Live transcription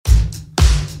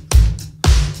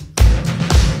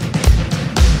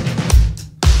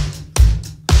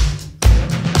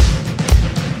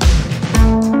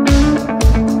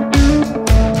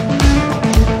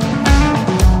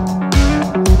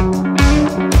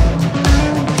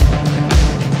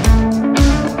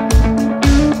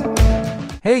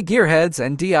gearheads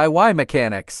and DIY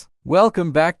mechanics.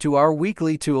 Welcome back to our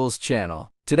Weekly Tools channel.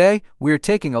 Today, we're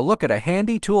taking a look at a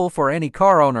handy tool for any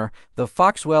car owner, the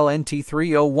FOXWELL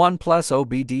NT301 Plus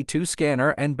OBD2 scanner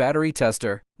and battery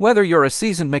tester. Whether you're a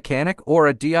seasoned mechanic or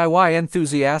a DIY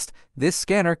enthusiast, this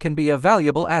scanner can be a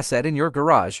valuable asset in your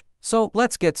garage. So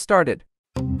let's get started.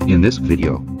 In this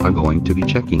video, I'm going to be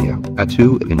checking out a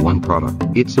 2-in-1 product.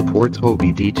 It supports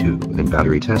OBD2 and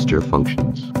battery tester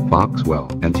functions. FOXWELL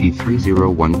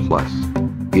NT301 Plus.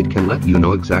 It can let you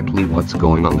know exactly what's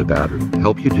going on the battery,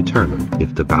 help you determine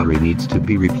if the battery needs to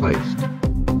be replaced.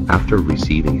 After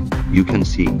receiving it, you can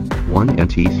see one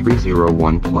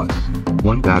NT301 Plus,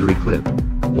 one battery clip,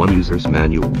 one user's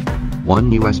manual,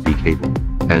 one USB cable,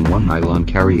 and one nylon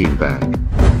carrying bag.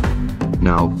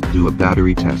 Now, do a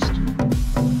battery test.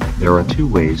 There are two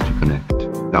ways to connect,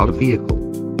 out of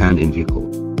vehicle and in vehicle.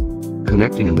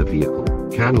 Connecting in the vehicle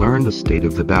can learn the state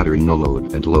of the battery no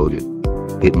load and loaded.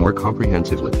 It more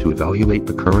comprehensively to evaluate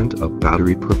the current of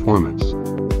battery performance.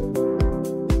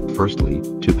 Firstly,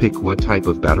 to pick what type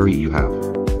of battery you have.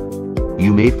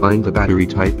 You may find the battery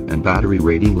type and battery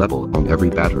rating level on every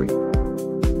battery.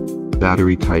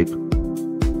 Battery type,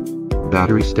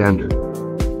 battery standard,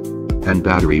 and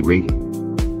battery rating.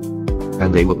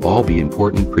 And they will all be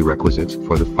important prerequisites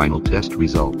for the final test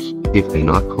results. If they're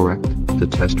not correct, the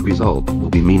test result will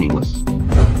be meaningless.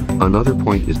 Another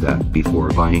point is that before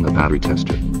buying a battery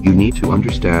tester, you need to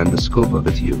understand the scope of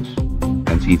its use.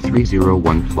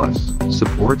 NT301 Plus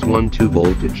supports 1-2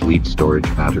 voltage lead storage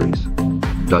batteries.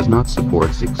 Does not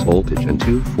support 6 voltage and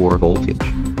 2-4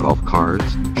 voltage, golf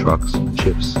carts, trucks,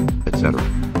 chips, etc.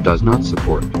 Does not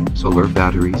support solar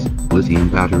batteries, lithium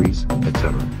batteries,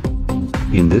 etc.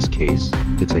 In this case,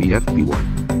 it's a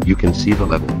FB1. You can see the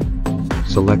level.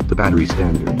 Select the battery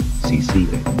standard,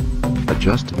 CCA.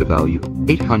 Adjust the value,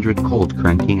 800 cold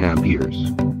cranking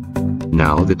amperes.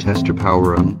 Now the tester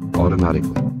power on,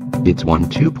 automatically. It's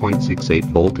 2.68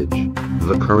 voltage.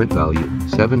 The current value,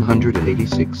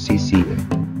 786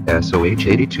 CCA. SOH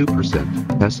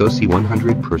 82%, SOC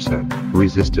 100%,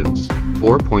 resistance,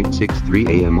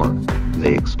 4.63 AMR.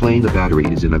 They explain the battery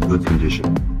is in a good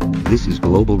condition. This is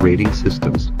Global Rating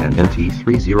Systems and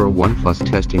NT301 Plus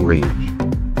testing range.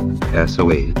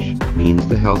 SOH means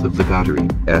the health of the battery,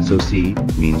 SOC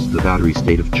means the battery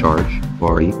state of charge,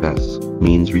 RES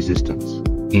means resistance.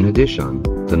 In addition,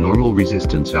 the normal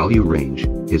resistance value range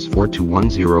is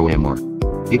 4210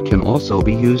 mR. It can also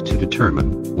be used to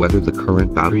determine whether the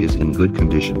current battery is in good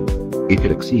condition. If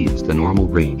it exceeds the normal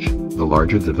range, the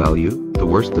larger the value, the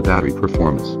worse the battery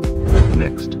performance.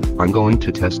 Next, I'm going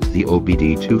to test the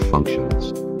OBD2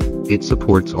 functions. It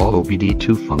supports all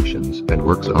OBD2 functions and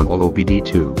works on all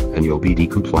OBD2 and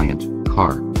OBD-compliant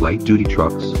car, light-duty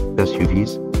trucks,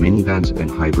 SUVs, minivans and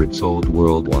hybrids sold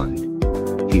worldwide.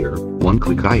 Here,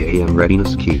 one-click IAM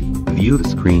readiness key, view the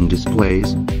screen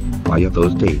displays, via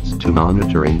those dates to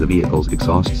monitoring the vehicle's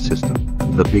exhaust system.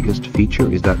 The biggest feature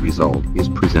is that result is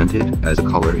presented as a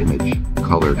color image.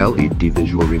 Color LED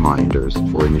visual reminders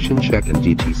for emission check and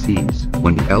DTCs.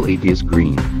 When the LED is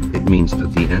green, it means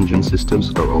that the engine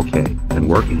systems are okay and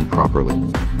working properly.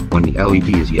 When the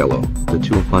LED is yellow, the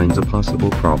tool finds a possible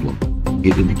problem.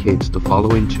 It indicates the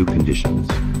following two conditions.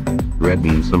 Red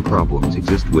means some problems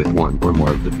exist with one or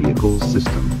more of the vehicle's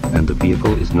system, and the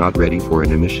vehicle is not ready for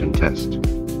an emission test.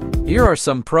 Here are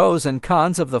some pros and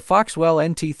cons of the FOXWELL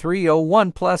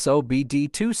NT301 Plus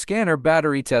OBD2 scanner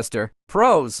battery tester.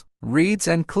 Pros: reads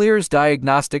and clears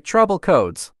diagnostic trouble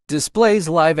codes, displays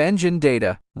live engine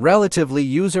data, relatively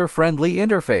user-friendly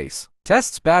interface,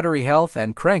 tests battery health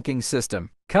and cranking system.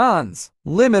 Cons: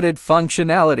 limited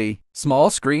functionality, small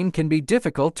screen can be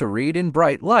difficult to read in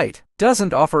bright light,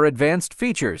 doesn't offer advanced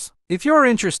features. If you're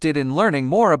interested in learning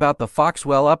more about the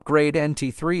FOXWELL Upgrade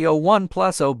NT301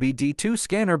 Plus OBD2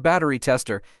 scanner battery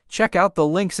tester, check out the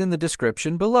links in the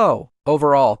description below.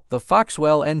 Overall, the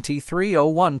FOXWELL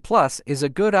NT301 Plus is a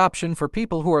good option for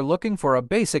people who are looking for a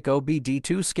basic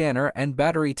OBD2 scanner and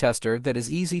battery tester that is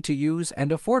easy to use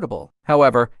and affordable.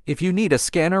 However, if you need a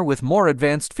scanner with more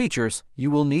advanced features,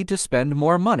 you will need to spend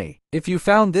more money. If you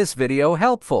found this video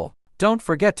helpful, don't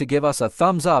forget to give us a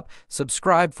thumbs up,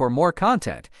 subscribe for more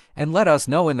content, and let us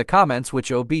know in the comments which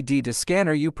OBD2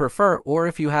 scanner you prefer or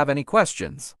if you have any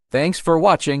questions. Thanks for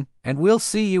watching, and we'll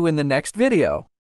see you in the next video.